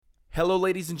Hello,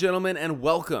 ladies and gentlemen, and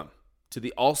welcome to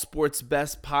the All Sports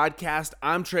Best podcast.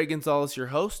 I'm Trey Gonzalez, your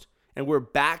host, and we're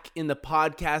back in the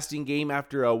podcasting game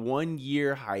after a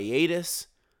 1-year hiatus,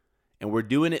 and we're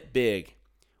doing it big.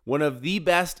 One of the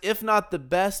best, if not the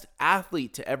best,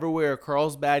 athlete to ever wear a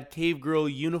Carlsbad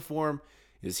Cavegirl uniform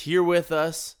is here with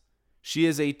us. She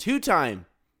is a 2-time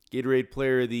Gatorade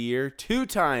Player of the Year,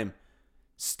 2-time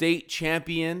state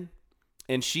champion,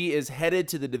 and she is headed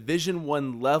to the Division I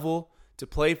level to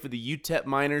play for the UTEP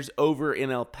Miners over in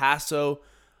El Paso.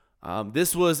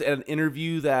 This was an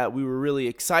interview that we were really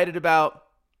excited about,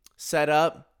 set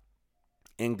up,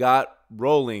 and got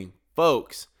rolling.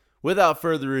 Folks, without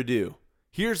further ado,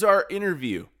 here's our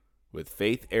interview with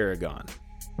Faith Aragon.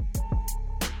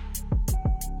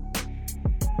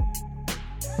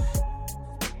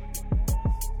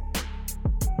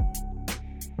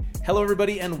 Hello,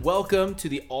 everybody, and welcome to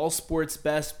the All Sports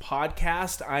Best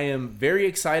podcast. I am very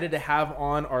excited to have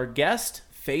on our guest,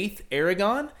 Faith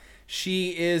Aragon.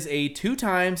 She is a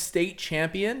 2-time state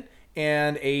champion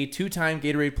and a 2-time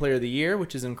Gatorade Player of the Year,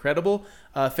 which is incredible.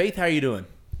 Faith, how are you doing?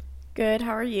 Good.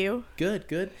 How are you? Good.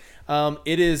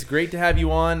 It is great to have you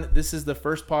on. This is the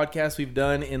first podcast we've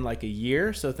done in like a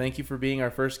year, so thank you for being our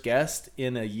first guest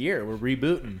in a year. We're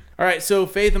rebooting. All right, so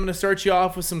Faith, I'm going to start you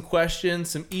off with some questions,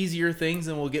 some easier things,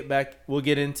 and we'll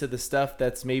get into the stuff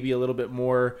that's maybe a little bit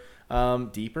more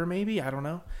deeper, maybe. I don't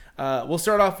know. We'll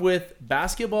start off with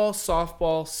basketball,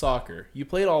 softball, soccer. You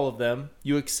played all of them.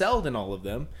 You excelled in all of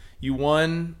them. You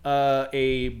won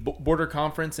a border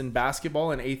conference in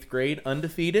basketball in 8th grade,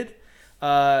 undefeated.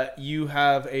 You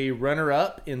have a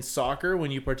runner-up in soccer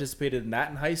when you participated in that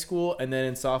in high school, and then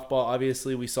in softball,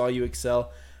 obviously, we saw you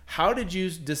excel. How did you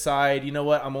decide, you know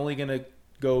what, I'm only going to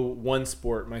go one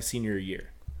sport my senior year?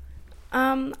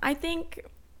 I think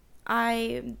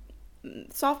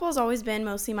softball's always been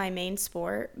mostly my main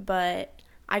sport, but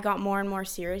I got more and more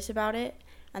serious about it.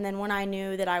 And then when I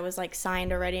knew that I was like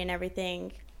signed already and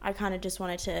everything, I kind of just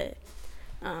wanted to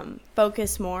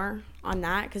focus more on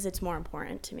that because it's more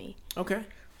important to me. Okay.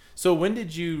 So when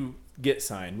did you get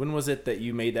signed? When was it that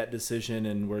you made that decision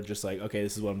and were just like, okay,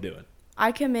 this is what I'm doing?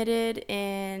 I committed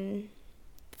in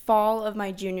fall of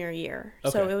my junior year.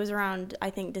 Okay. So it was around, I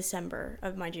think, December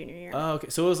of my junior year. Oh, okay.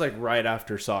 So it was like right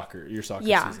after soccer, your soccer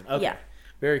season. Okay. Yeah.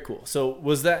 Very cool. So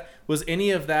was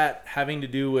any of that having to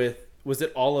do with, was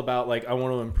it all about like, I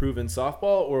want to improve in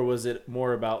softball, or was it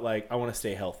more about like, I want to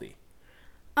stay healthy?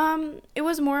 It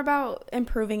was more about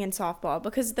improving in softball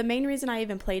because the main reason I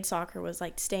even played soccer was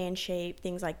like stay in shape,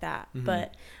 things like that. Mm-hmm.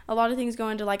 But a lot of things go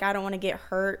into like I don't want to get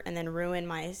hurt and then ruin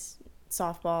my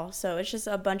softball. So it's just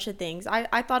a bunch of things.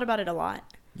 I thought about it a lot.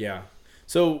 Yeah.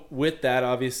 So with that,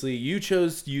 obviously, you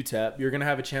chose UTEP. You're going to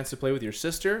have a chance to play with your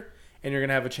sister, and you're going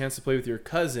to have a chance to play with your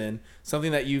cousin,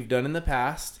 something that you've done in the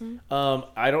past. Mm-hmm.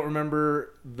 I don't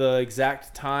remember the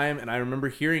exact time, and I remember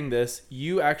hearing this.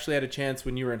 You actually had a chance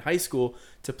when you were in high school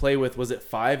to play with, was it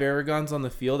 5 Aragons on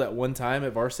the field at one time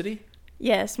at varsity?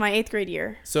 Yes, my 8th grade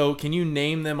year. So can you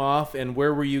name them off, and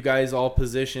where were you guys all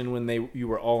positioned when you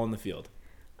were all on the field?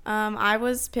 I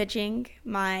was pitching.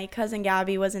 My cousin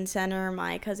Gabby was in center.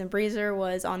 My cousin Breezer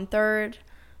was on third.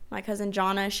 My cousin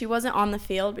Jonna, she wasn't on the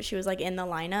field, but she was like in the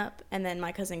lineup. And then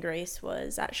my cousin Grace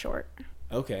was at short.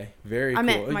 Okay, very cool. I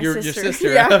meant my your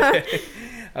sister. Yeah. Okay.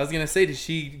 I was going to say, did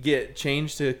she get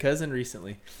changed to cousin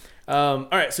recently? All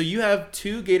right, so you have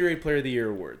 2 Gatorade Player of the Year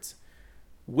awards.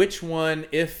 Which one,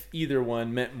 if either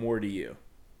one, meant more to you?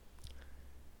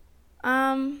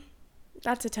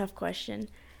 That's a tough question.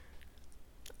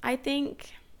 I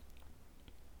think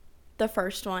the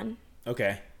first one.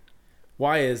 Okay.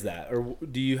 Why is that? Or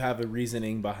do you have a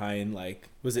reasoning behind, like,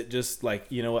 was it just like,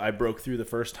 you know, I broke through the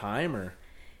first time, or?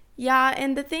 Yeah,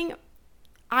 and the thing,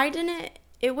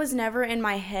 it was never in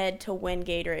my head to win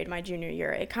Gatorade my junior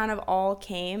year. It kind of all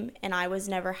came, and I was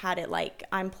never had it like,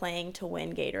 I'm playing to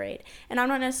win Gatorade. And I'm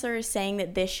not necessarily saying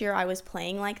that this year I was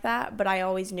playing like that, but I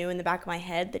always knew in the back of my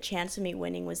head the chance of me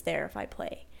winning was there if I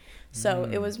play. So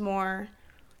it was more,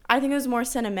 I think it was more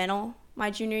sentimental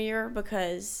my junior year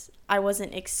because I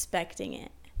wasn't expecting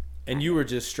it. And you were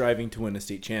just striving to win a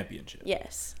state championship.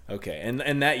 Yes. Okay.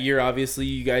 And that year, obviously,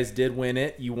 you guys did win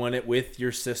it. You won it with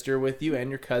your sister with you and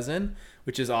your cousin,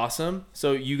 which is awesome.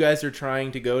 So you guys are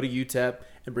trying to go to UTEP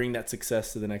and bring that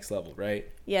success to the next level, right?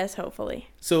 Yes, hopefully.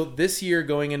 So this year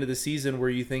going into the season, were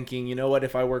you thinking, you know what,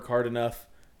 if I work hard enough,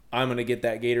 I'm going to get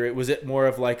that Gatorade? Was it more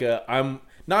of like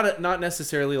not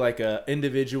necessarily like a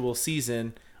individual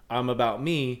season, I'm about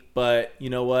me, but you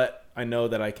know what, I know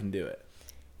that I can do it?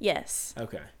 Yes.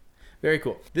 Okay. Very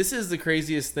cool. This is the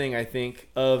craziest thing, I think,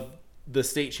 of the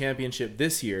state championship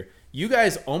this year. You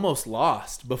guys almost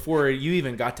lost before you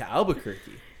even got to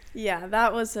Albuquerque. Yeah,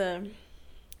 that was a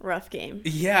rough game.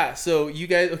 Yeah, so you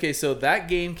guys, okay, so that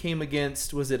game came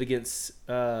against, was it against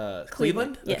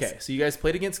Cleveland? Yes. Okay, so you guys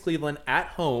played against Cleveland at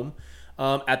home.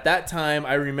 At that time,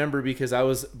 I remember because I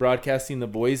was broadcasting the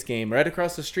boys' game right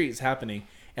across the street. It's happening.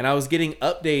 And I was getting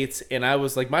updates, and I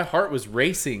was like, my heart was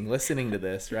racing listening to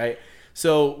this, right?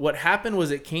 So what happened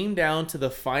was it came down to the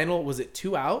final, was it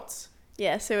 2 outs?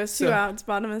 Yes, it was 2 outs,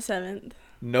 bottom of the 7th.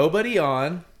 Nobody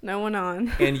on. No one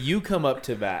on. And you come up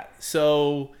to bat.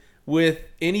 So with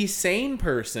any sane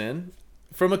person,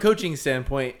 from a coaching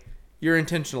standpoint, you're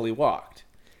intentionally walked.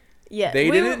 Yeah,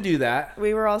 They didn't do that.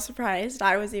 We were all surprised.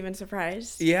 I was even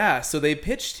surprised. Yeah, so they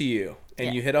pitched to you,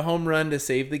 and you hit a home run to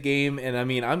save the game. And, I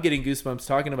mean, I'm getting goosebumps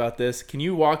talking about this. Can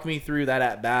you walk me through that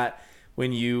at-bat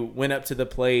when you went up to the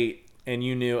plate and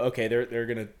you knew, okay, they're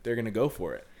gonna go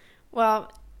for it?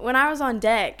 Well, when I was on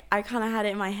deck, I kind of had it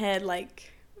in my head,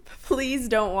 like, please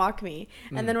don't walk me.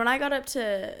 And then when I got up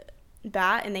to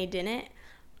bat and they didn't,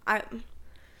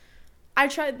 I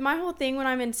tried, my whole thing when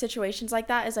I'm in situations like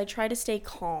that is I try to stay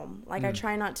calm. Like, I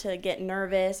try not to get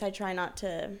nervous. I try not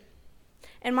to,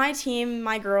 and my team,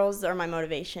 my girls are my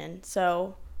motivation.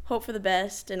 So hope for the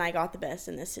best, and I got the best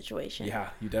in this situation. Yeah,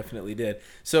 you definitely did.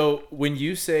 So when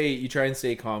you say you try and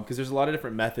stay calm, because there's a lot of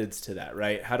different methods to that,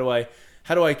 right? How do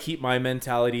I keep my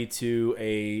mentality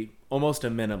to almost a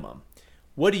minimum?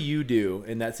 What do you do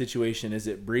in that situation? Is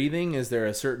it breathing? Is there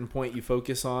a certain point you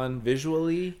focus on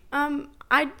visually?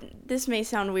 This may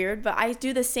sound weird, but I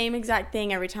do the same exact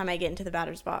thing every time I get into the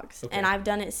batter's box. Okay. And I've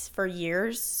done it for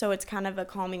years, so it's kind of a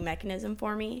calming mechanism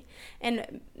for me.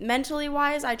 And mentally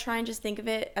wise, I try and just think of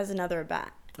it as another at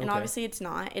bat. And obviously it's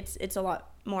not. It's a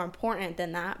lot more important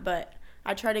than that, but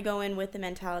I try to go in with the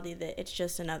mentality that it's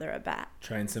just another at bat.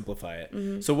 Try and simplify it.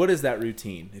 Mm-hmm. So what is that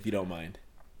routine, if you don't mind?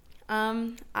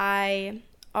 I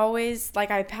always,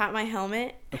 I pat my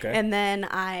helmet, and then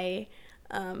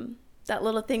that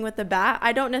little thing with the bat,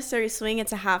 I don't necessarily swing,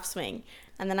 it's a half swing.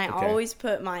 And then I always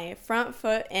put my front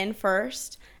foot in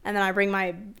first, and then I bring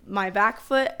my back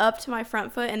foot up to my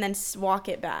front foot and then walk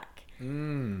it back.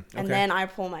 And then I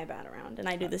pull my bat around, and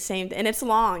I do the same thing. And it's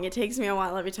long. It takes me a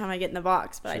while every time I get in the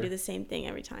box, but I do the same thing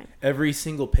every time. Every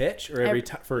single pitch or every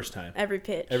first time? Every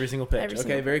pitch. Every single pitch.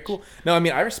 Very cool. No, I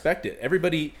mean, I respect it.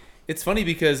 Everybody... It's funny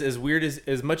because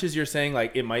as much as you're saying,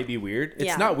 like, it might be weird,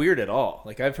 it's not weird at all.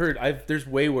 Like, there's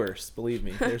way worse. Believe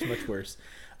me, there's much worse.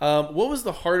 What was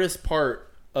the hardest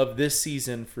part of this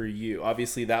season for you?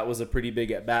 Obviously, that was a pretty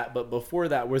big at bat, but before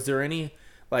that, was there any,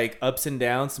 ups and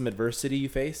downs, some adversity you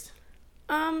faced?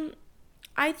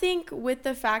 I think with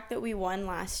the fact that we won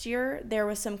last year, there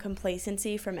was some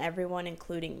complacency from everyone,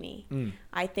 including me.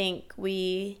 I think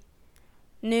we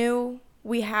knew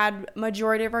we had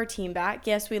majority of our team back.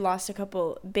 Yes, we lost a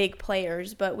couple big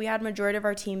players, but we had majority of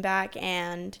our team back,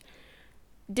 and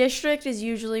district is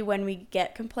usually when we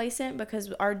get complacent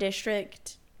because our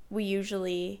district, we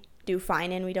usually do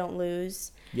fine in, we don't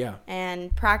lose. Yeah.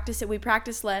 And we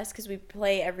practice less because we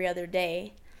play every other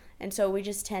day, and so we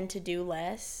just tend to do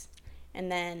less.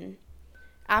 And then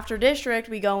after district,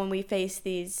 we go and we face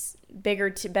these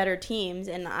bigger, better teams,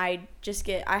 and I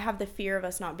have the fear of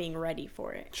us not being ready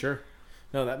for it. Sure.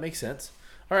 No, that makes sense.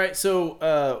 All right,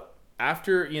 so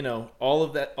after, all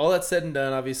that's said and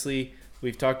done, obviously,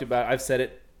 we've talked about, I've said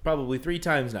it probably 3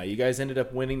 times now. You guys ended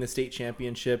up winning the state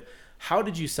championship. How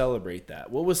did you celebrate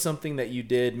that? What was something that you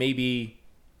did maybe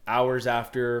hours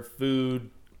after, food,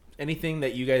 anything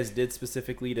that you guys did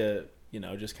specifically to,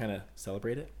 just kind of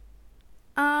celebrate it?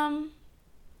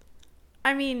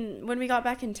 I mean, when we got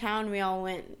back in town, we all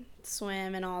went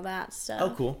swim and all that stuff.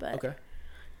 Oh, cool. But okay.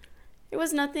 It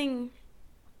was nothing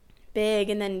big,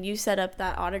 and then you set up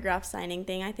that autograph signing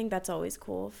thing. I think that's always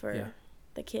cool for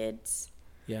the kids.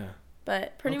 Yeah.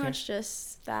 But pretty much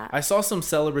just that. I saw some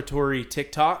celebratory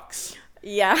TikToks.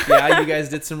 Yeah. Yeah, you guys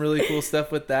did some really cool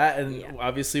stuff with that, and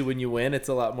obviously when you win, it's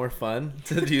a lot more fun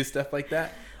to do stuff like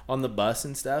that on the bus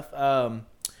and stuff.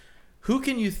 Who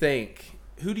can you thank?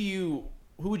 Who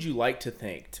would you like to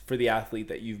thank for the athlete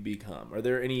that you've become? Are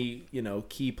there any,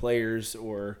 key players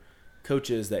or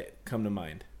coaches that come to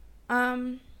mind?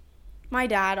 My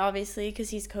dad, obviously, because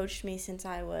he's coached me since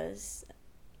I was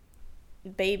a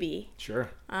baby. Sure.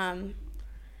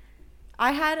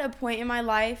 I had a point in my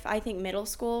life, I think middle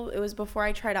school, it was before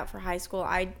I tried out for high school,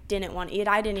 I didn't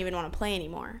even want to play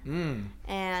anymore.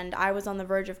 And I was on the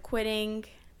verge of quitting,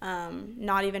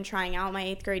 not even trying out my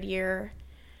 8th grade year.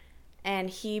 And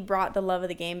he brought the love of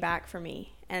the game back for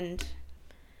me. And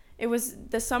it was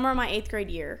the summer of my 8th grade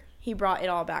year. He brought it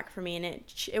all back for me, and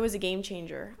it was a game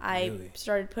changer. I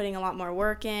started putting a lot more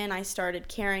work in. I started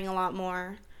caring a lot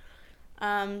more.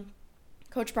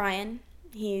 Coach Brian,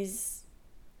 he's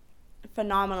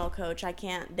phenomenal coach. I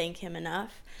can't thank him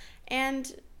enough.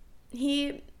 And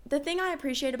the thing I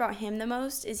appreciate about him the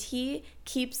most is he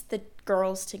keeps the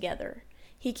girls together.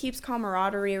 He keeps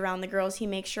camaraderie around the girls. He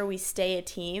makes sure we stay a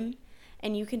team.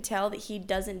 And you can tell that he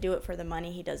doesn't do it for the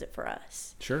money. He does it for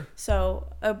us. Sure. So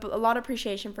a lot of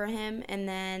appreciation for him. And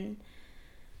then,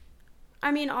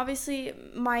 I mean, obviously,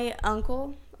 my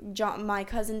uncle, John, my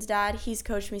cousin's dad, he's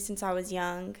coached me since I was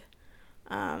young.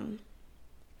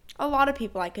 A lot of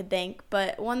people I could thank,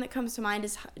 but one that comes to mind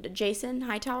is Jason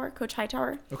Hightower, Coach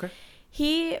Hightower. Okay.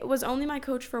 He was only my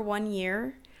coach for 1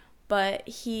 year, but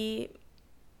he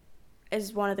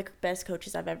is one of the best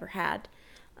coaches I've ever had.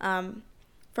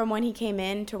 From when he came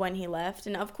in to when he left.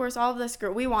 And, of course, all of us,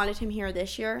 we wanted him here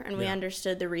this year, and we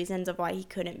understood the reasons of why he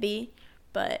couldn't be.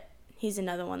 But he's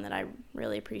another one that I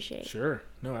really appreciate. Sure.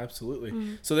 No, absolutely.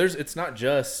 Mm-hmm. So it's not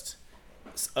just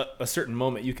a certain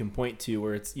moment you can point to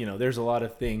where it's, there's a lot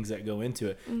of things that go into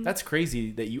it. Mm-hmm. That's crazy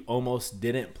that you almost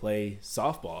didn't play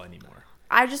softball anymore.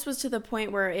 I just was to the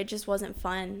point where it just wasn't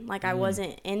fun. Like, I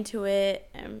wasn't into it,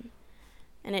 and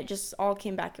it just all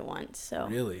came back at once. So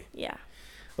Really? Yeah.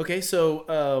 Okay,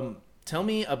 so tell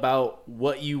me about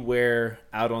what you wear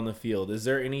out on the field. Is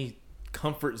there any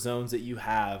comfort zones that you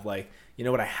have? Like, you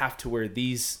know what, I have to wear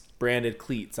these branded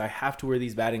cleats. I have to wear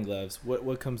these batting gloves.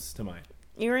 What comes to mind?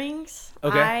 Earrings.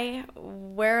 Okay. I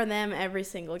wear them every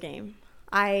single game.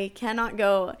 I cannot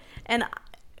go. And,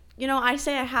 I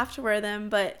say I have to wear them,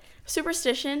 but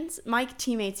superstitions, my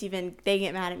teammates they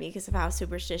get mad at me because of how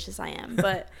superstitious I am.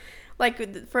 But...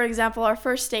 Like, for example, our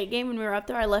first state game when we were up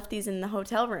there, I left these in the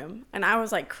hotel room. And I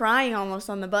was, like, crying almost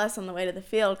on the bus on the way to the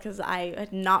field because I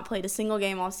had not played a single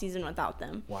game all season without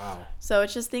them. Wow. So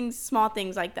it's just small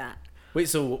things like that. Wait,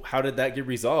 so how did that get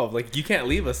resolved? Like, you can't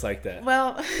leave us like that.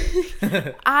 Well,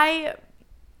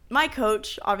 my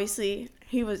coach, obviously,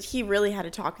 he really had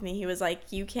to talk with me. He was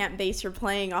like, you can't base your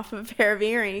playing off of a pair of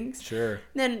earrings. Sure.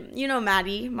 Then,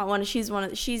 Maddie,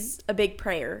 she's a big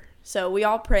prayer. So we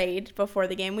all prayed before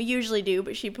the game. We usually do,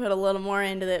 but she put a little more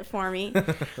into it for me.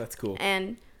 That's cool.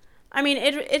 And, I mean,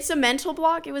 it's a mental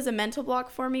block. It was a mental block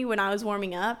for me when I was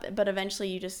warming up, but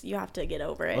eventually you have to get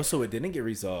over it. Oh, so it didn't get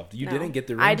resolved. You didn't get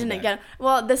the rings I didn't get.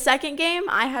 Well, the second game,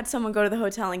 I had someone go to the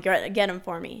hotel and get them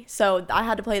for me. So I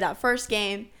had to play that first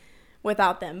game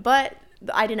without them. But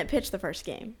I didn't pitch the first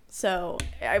game. So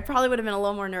I probably would have been a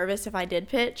little more nervous if I did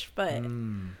pitch, but...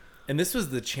 And this was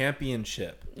the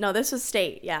championship. No, this was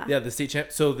state, yeah. Yeah, the state champ.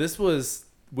 So this was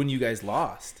when you guys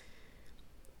lost.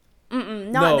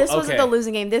 No, this wasn't the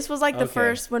losing game. This was like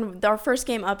our first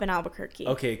game up in Albuquerque.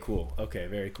 Okay, cool. Okay,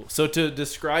 very cool. So to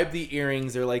describe the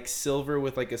earrings, they're like silver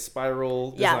with like a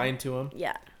spiral design to them?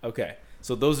 Yeah. Okay,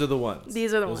 so those are the ones.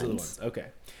 These are the ones. Okay.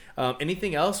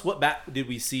 Anything else? What bat did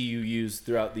we see you use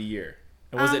throughout the year?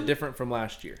 And was it different from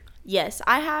last year? Yes,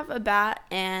 I have a bat,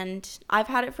 and I've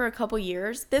had it for a couple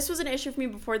years. This was an issue for me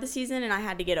before the season, and I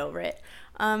had to get over it.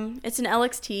 It's an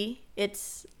LXT.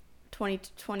 It's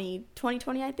 2020,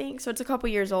 I think. So it's a couple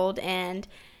years old, and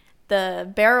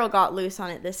the barrel got loose on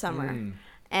it this summer.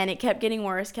 And it kept getting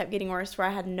worse, where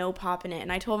I had no pop in it.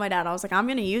 And I told my dad, I was like, I'm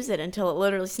going to use it until it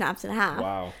literally snaps in half.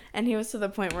 Wow. And he was to the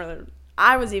point where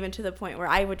I was even to the point where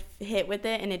I would hit with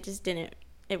it, and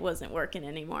it wasn't working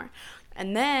anymore.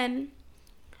 And then...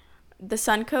 the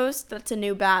Suncoast, that's a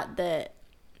new bat that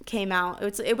came out.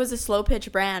 It was a slow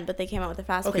pitch brand, but they came out with a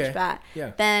fast pitch bat.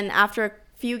 Yeah. Then after a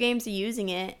few games of using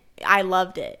it, I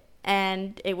loved it.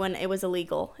 And it was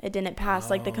illegal. It didn't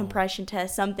pass like the compression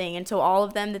test, something. And so all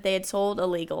of them that they had sold,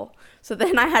 illegal. So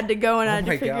then I had to go and I had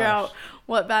to figure out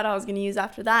what bat I was going to use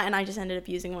after that. And I just ended up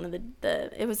using one of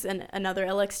it was another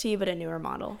LXT, but a newer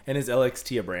model. And is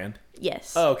LXT a brand?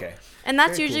 Yes. Oh, okay. And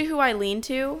that's usually who I lean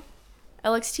to.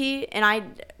 LXT, and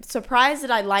I'm surprised that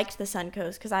I liked the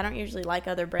Suncoast because I don't usually like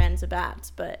other brands of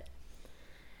bats, but...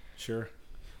 Sure.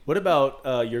 What about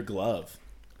your glove?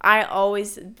 I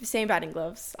always... same batting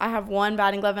gloves. I have one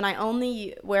batting glove, and I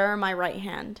only wear my right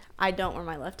hand. I don't wear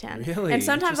my left hand. Really? And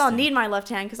sometimes I'll need my left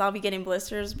hand because I'll be getting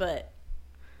blisters, but...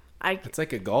 It's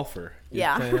like a golfer.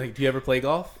 Yeah. Do you ever play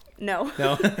golf? No.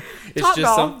 No? It's Top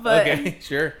just golf, but... Okay,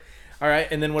 sure. All right,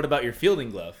 and then what about your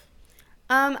fielding glove?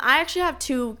 I actually have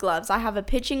two gloves. I have a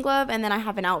pitching glove and then I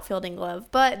have an outfielding glove.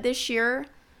 But this year,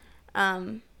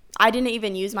 I didn't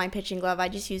even use my pitching glove. I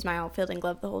just used my outfielding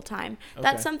glove the whole time. Okay.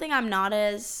 That's something I'm not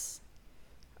as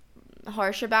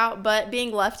harsh about. But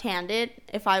being left-handed,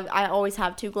 I always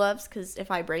have two gloves because if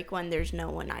I break one, there's no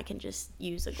one I can just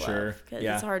use a glove because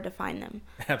it's hard to find them.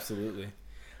 Absolutely.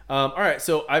 All right,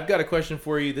 so I've got a question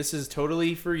for you. This is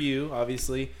totally for you,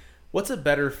 obviously. What's a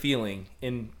better feeling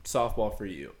in softball for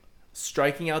you?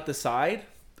 Striking out the side,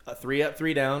 a 3 up,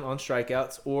 3 down on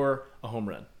strikeouts, or a home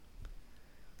run?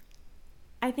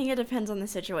 I think it depends on the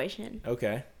situation.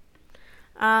 Okay.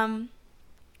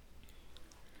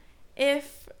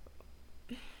 If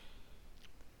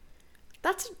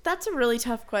that's a really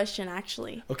tough question,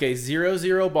 actually. Okay,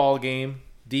 0-0 ball game,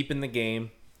 deep in the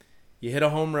game. You hit a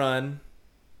home run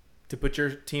to put your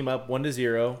team up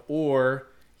 1-0, or,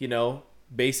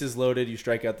 bases loaded, you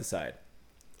strike out the side.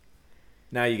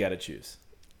 Now you got to choose.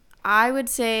 I would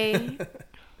say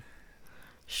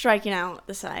striking out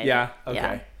the side. Yeah, okay.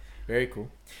 Yeah. Very cool.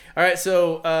 All right,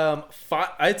 so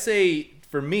I'd say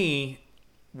for me,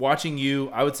 watching you,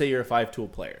 I would say you're a 5-tool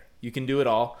player. You can do it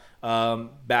all.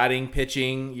 Batting,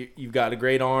 pitching, you've got a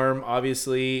great arm,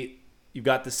 obviously. You've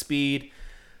got the speed.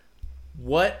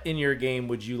 What in your game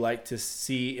would you like to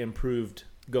see improved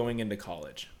going into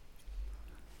college?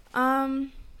 I've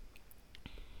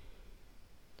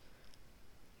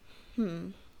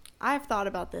thought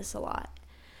about this a lot.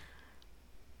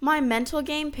 My mental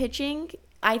game pitching,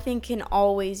 I think, can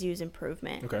always use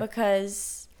improvement. Okay.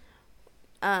 Because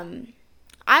I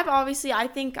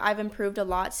think I've improved a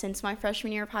lot since my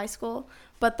freshman year of high school.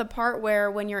 But the part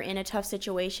where when you're in a tough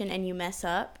situation and you mess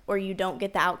up or you don't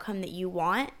get the outcome that you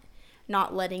want,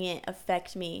 not letting it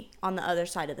affect me on the other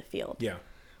side of the field. Yeah.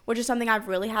 Which is something I've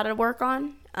really had to work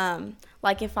on.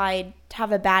 Like if I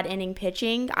have a bad inning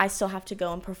pitching, I still have to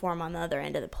go and perform on the other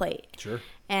end of the plate. Sure.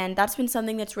 And that's been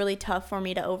something that's really tough for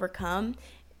me to overcome.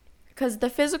 Because the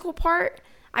physical part,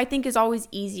 I think, is always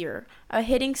easier. A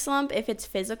hitting slump, if it's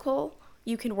physical,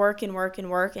 you can work and work and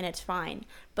work and it's fine.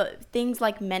 But things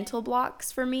like mental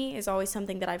blocks for me is always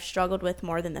something that I've struggled with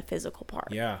more than the physical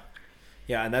part. Yeah.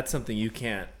 Yeah, and that's something you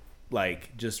can't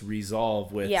just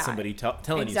resolve with somebody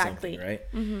telling you something, right?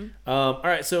 Mm-hmm. All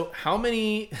right, so how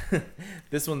many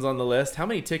this one's on the list. How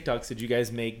many TikToks did you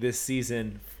guys make this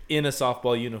season in a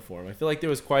softball uniform? I feel like there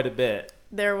was quite a bit.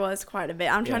 There was quite a bit.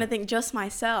 I'm trying to think just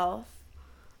myself.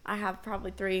 I have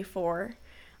probably 3, 4.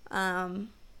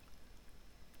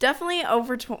 Definitely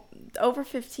over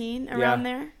 15 around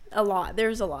there. A lot.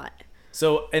 There's a lot.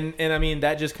 So, and I mean,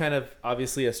 that just kind of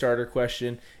obviously a starter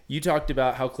question. You talked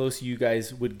about how close you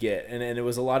guys would get, and it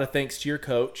was a lot of thanks to your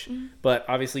coach, but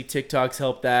obviously TikToks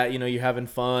helped that. You're having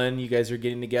fun. You guys are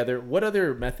getting together. What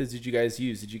other methods did you guys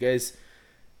use? Did you guys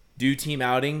do team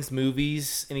outings,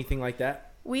 movies, anything like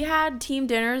that? We had team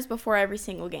dinners before every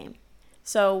single game.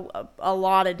 So a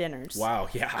lot of dinners. Wow,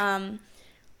 yeah.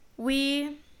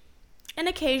 And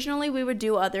occasionally we would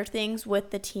do other things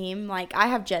with the team. Like I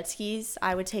have jet skis.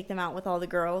 I would take them out with all the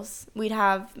girls. We'd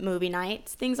have movie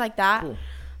nights, things like that. Cool.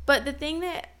 But the thing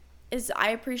that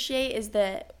I appreciate is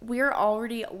that we're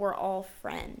all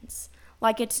friends.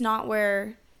 Like it's not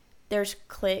where there's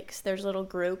cliques, there's little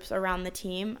groups around the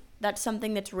team. That's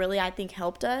something that's really, I think,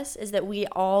 helped us is that we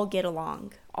all get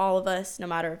along. All of us, no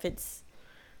matter if it's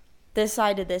this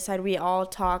side to this side, we all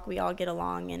talk, we all get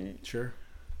along. And sure.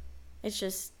 It's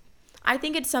just, I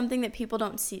think it's something that people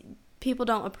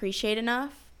don't appreciate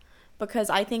enough because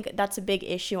I think that's a big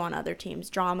issue on other teams,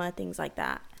 drama, things like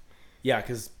that. Yeah,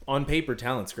 because on paper,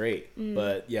 talent's great.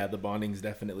 But, yeah, the bonding's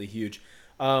definitely huge.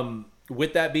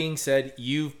 With that being said,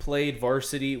 you've played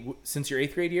varsity since your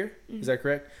 8th grade year? Is that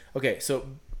correct? Okay, so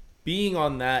being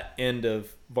on that end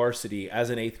of varsity as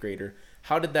an 8th grader,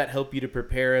 how did that help you to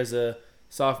prepare as a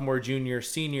sophomore, junior,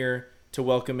 senior to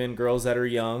welcome in girls that are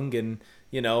young and,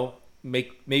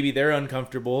 maybe they're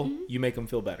uncomfortable, you make them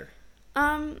feel better?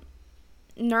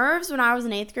 Nerves when I was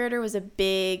an 8th grader was a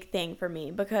big thing for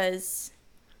me because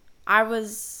I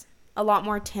was a lot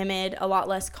more timid, a lot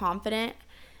less confident,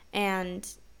 and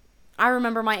I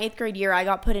remember my 8th grade year, I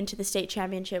got put into the state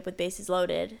championship with bases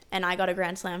loaded, and I got a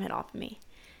grand slam hit off of me,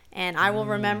 and I will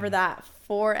remember that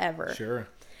forever. Sure.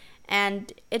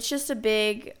 And it's just a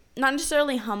big, not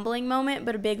necessarily humbling moment,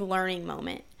 but a big learning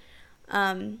moment.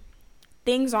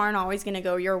 Things aren't always going to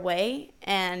go your way,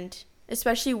 and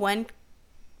especially when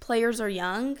players are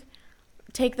young,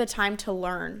 take the time to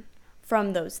learn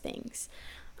from those things.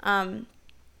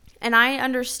 And I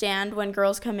understand when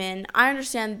girls come in, I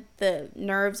understand the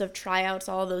nerves of tryouts,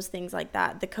 all those things like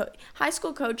that. High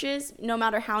school coaches, no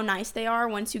matter how nice they are,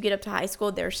 once you get up to high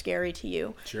school, they're scary to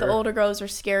you. Sure. The older girls are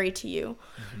scary to you.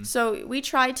 So we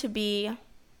try to be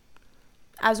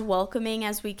as welcoming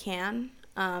as we can.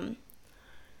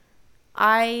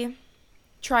 I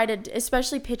try to,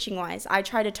 especially pitching wise, I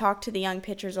try to talk to the young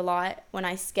pitchers a lot when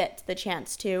I get the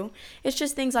chance to. It's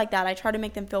just things like that. I try to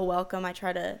make them feel welcome. I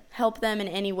try to help them in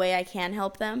any way I can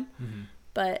help them.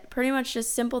 But pretty much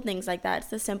just simple things like that. It's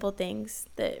the simple things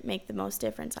that make the most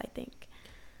difference, I think.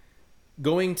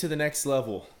 Going to the next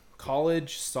level,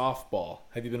 college softball.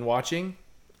 Have you been watching?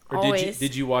 Or Always.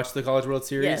 Did you watch the College World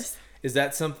Series? Yes. Is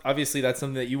that obviously that's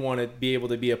something that you want to be able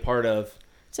to be a part of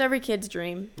It's every kid's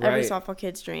dream. Right. Every softball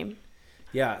kid's dream.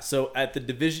 Yeah. So at the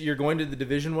division, you're going to the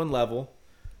Division I level.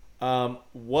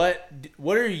 What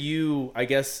are you, I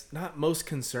guess, not most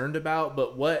concerned about,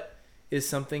 but what is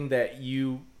something that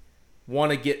you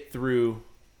want to get through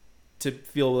to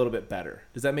feel a little bit better?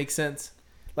 Does that make sense?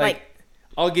 Like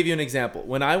I'll give you an example.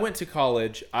 When I went to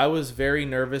college, I was very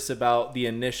nervous about the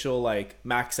initial like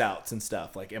max outs and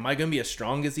stuff. Like, am I going to be as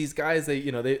strong as these guys?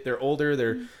 They're older,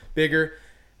 they're bigger.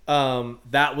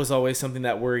 That was always something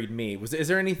that worried me. Is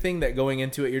there anything that going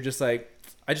into it, you're just like,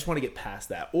 I just want to get past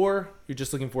that, or you're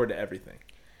just looking forward to everything?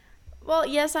 Well,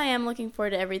 yes, I am looking forward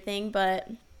to everything, but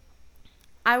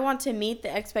I want to meet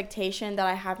the expectation that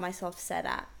I have myself set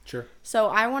at. Sure. So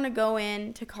I want to go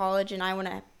into college and I want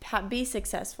to be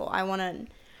successful. I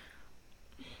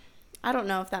don't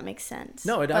know if that makes sense.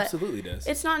 No, it absolutely does.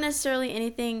 It's not necessarily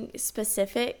anything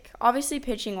specific. Obviously,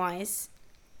 pitching wise,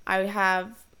 I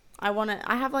have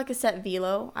like a set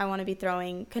velo. I want to be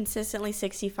throwing consistently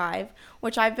 65,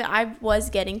 which I was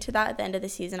getting to that at the end of the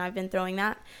season. I've been throwing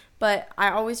that, but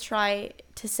I always try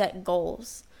to set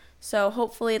goals. So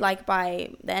hopefully, like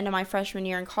by the end of my freshman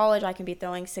year in college, I can be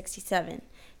throwing 67.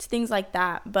 It's things like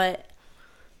that. But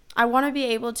I want to be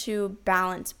able to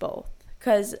balance both,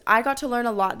 because I got to learn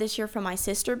a lot this year from my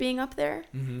sister being up there,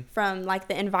 from like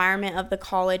the environment of the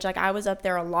college. Like I was up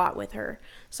there a lot with her.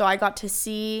 So I got to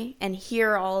see and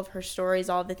hear all of her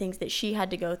stories, all of the things that she had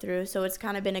to go through. So it's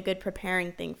kind of been a good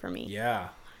preparing thing for me. Yeah,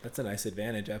 that's a nice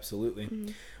advantage.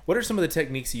 Absolutely. What are some of the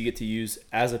techniques you get to use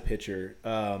as a pitcher?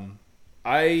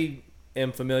 I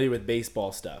am familiar with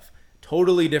baseball stuff.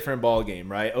 Totally different ball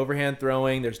game, right? Overhand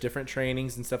throwing, there's different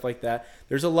trainings and stuff like that.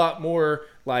 There's a lot more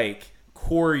like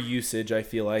core usage, I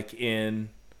feel like, in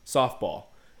softball.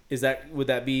 Would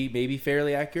that be maybe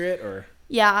fairly accurate, or?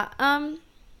 Yeah.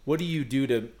 What do you do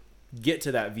to get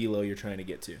to that velo you're trying to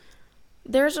get to?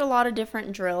 There's a lot of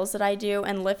different drills that I do,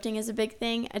 and lifting is a big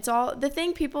thing. It's all the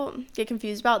thing people get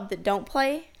confused about that don't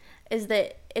play is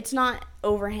that it's not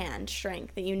overhand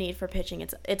strength that you need for pitching.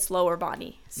 It's lower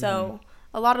body. So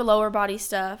a lot of lower body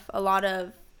stuff, a lot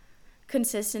of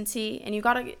consistency, and you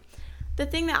gotta. The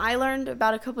thing that I learned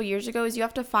about a couple years ago is you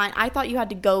have to find. I thought you had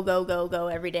to go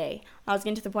every day. I was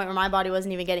getting to the point where my body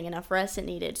wasn't even getting enough rest it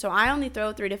needed. So I only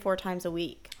throw 3 to 4 times a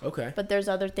week. Okay. But there's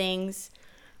other things.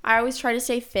 I always try to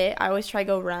stay fit. I always try to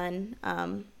go run.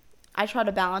 I try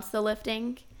to balance the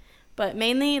lifting, but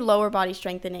mainly lower body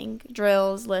strengthening,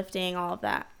 drills, lifting, all of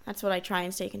that. That's what I try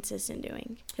and stay consistent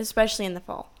doing, especially in the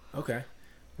fall. Okay.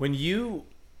 When you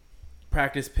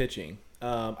practice pitching,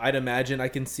 I'd imagine I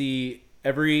can see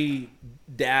every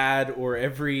dad or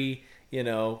every,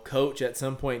 coach at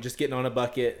some point just getting on a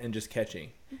bucket and just catching.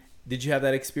 Did you have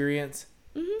that experience?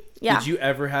 Yeah. Did you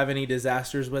ever have any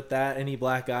disasters with that? Any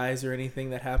black eyes or anything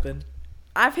that happened?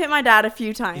 I've hit my dad a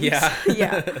few times. Yeah.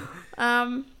 Yeah.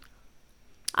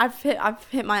 I've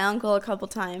hit my uncle a couple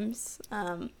times.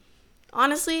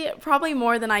 Honestly, probably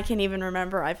more than I can even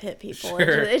remember I've hit people.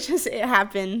 Sure. It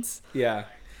happens. Yeah.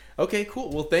 Okay,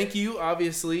 cool. Well, thank you,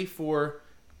 obviously, for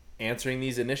answering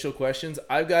these initial questions.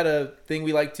 I've got a thing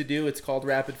we like to do. It's called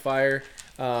Rapid Fire.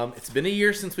 It's been a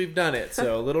year since we've done it,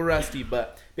 so a little rusty.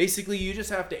 But basically, you just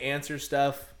have to answer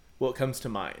stuff, what comes to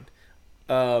mind.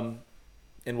 And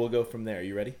we'll go from there.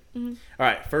 You ready? Mm-hmm. All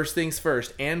right, first things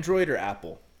first. Android or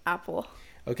Apple? Apple.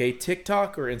 Okay,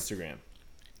 TikTok or Instagram?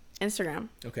 Instagram.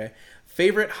 Okay.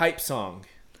 Favorite hype song?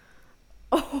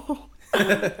 Oh.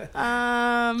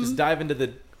 Just dive into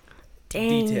the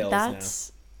details now.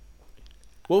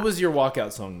 What was your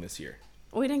walkout song this year?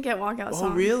 We didn't get walkout songs. Oh,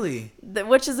 really?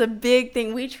 Which is a big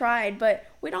thing. We tried, but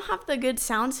we don't have the good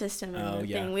sound system in the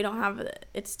thing. We don't have it.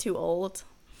 It's too old.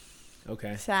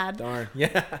 Okay. Sad. Darn.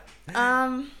 Yeah.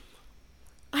 I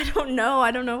don't know.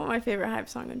 I don't know what my favorite hype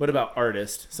song would be. What about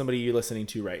artist? Somebody you're listening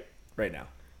to right now?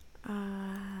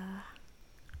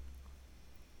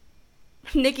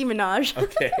 Nicki Minaj.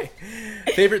 Okay.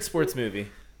 Favorite sports movie?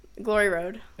 Glory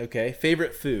Road. Okay.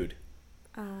 Favorite food?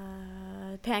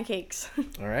 Pancakes.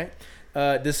 All right.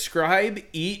 Describe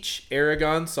each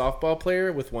Aragon softball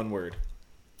player with one word.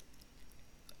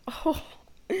 Oh,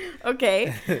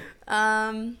 okay.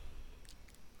 That's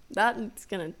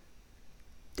gonna.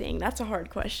 Dang, that's a hard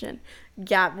question.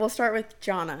 We'll start with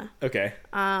Jana. Okay.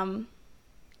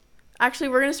 Actually,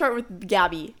 we're gonna start with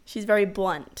Gabby. She's very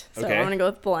blunt, so I'm gonna go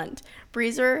with blunt.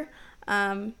 Breezer.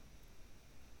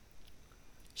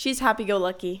 She's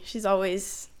happy-go-lucky. She's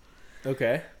always.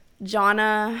 Okay.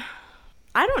 Jana.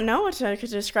 I don't know what to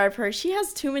describe her. She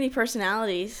has too many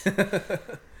personalities.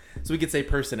 So we could say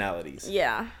personalities.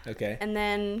 Yeah. Okay. And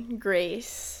then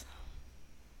Grace.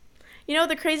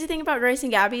 The crazy thing about Grace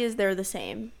and Gabby is they're the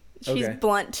same. She's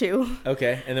blunt too.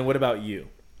 Okay. And then what about you?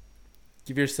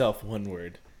 Give yourself one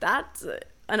word. That's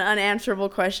an unanswerable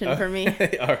question for me.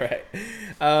 All right.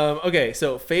 Okay,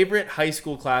 so favorite high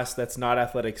school class that's not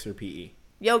athletics or PE?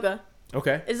 Yoga.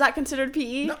 Okay. Is that considered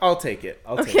PE? No, I'll take it.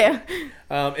 Okay.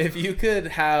 If you could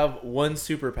have one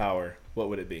superpower, what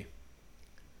would it be?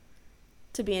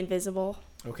 To be invisible.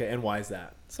 Okay, and why is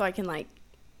that? So I can like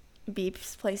be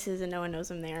places and no one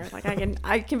knows I'm there. Like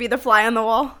I can be the fly on the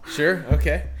wall. Sure.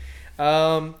 Okay.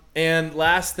 And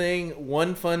last thing,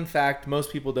 one fun fact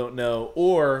most people don't know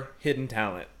or hidden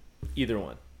talent. Either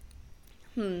one.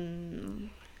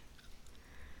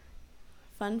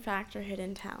 Fun fact or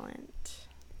hidden talent.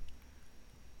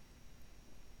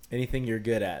 Anything you're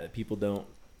good at that people don't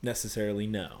necessarily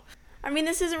know. I mean,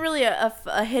 this isn't really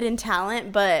a hidden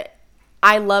talent, but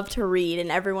I love to read,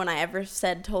 and everyone I ever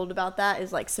told about that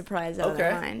is like surprised out of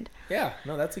their mind. Yeah,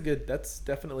 no, that's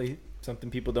definitely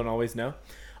something people don't always know.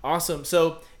 Awesome.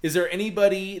 So is there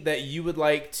anybody that you would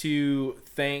like to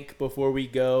thank before we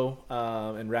go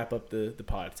and wrap up the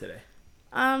pod today?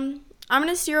 I'm going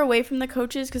to steer away from the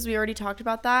coaches because we already talked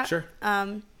about that. Sure.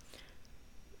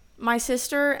 My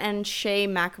sister and Shay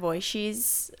McAvoy,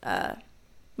 she's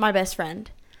my best friend.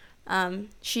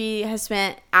 She has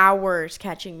spent hours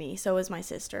catching me. So is my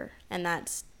sister. And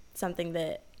that's something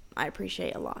that I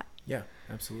appreciate a lot. Yeah,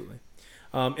 absolutely.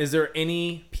 Is there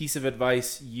any piece of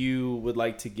advice you would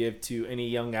like to give to any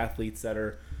young athletes that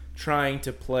are trying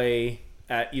to play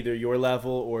at either your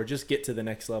level or just get to the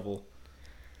next level?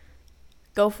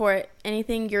 Go for it.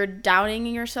 Anything you're doubting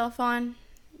yourself on,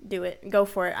 do it. Go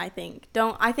for it, I think.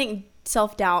 I think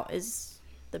self-doubt is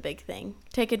the big thing.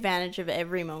 Take advantage of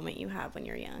every moment you have when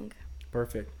you're young.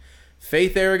 Perfect.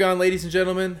 Faith Aragon, ladies and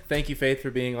gentlemen. Thank you, Faith,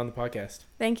 for being on the podcast.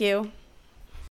 Thank you.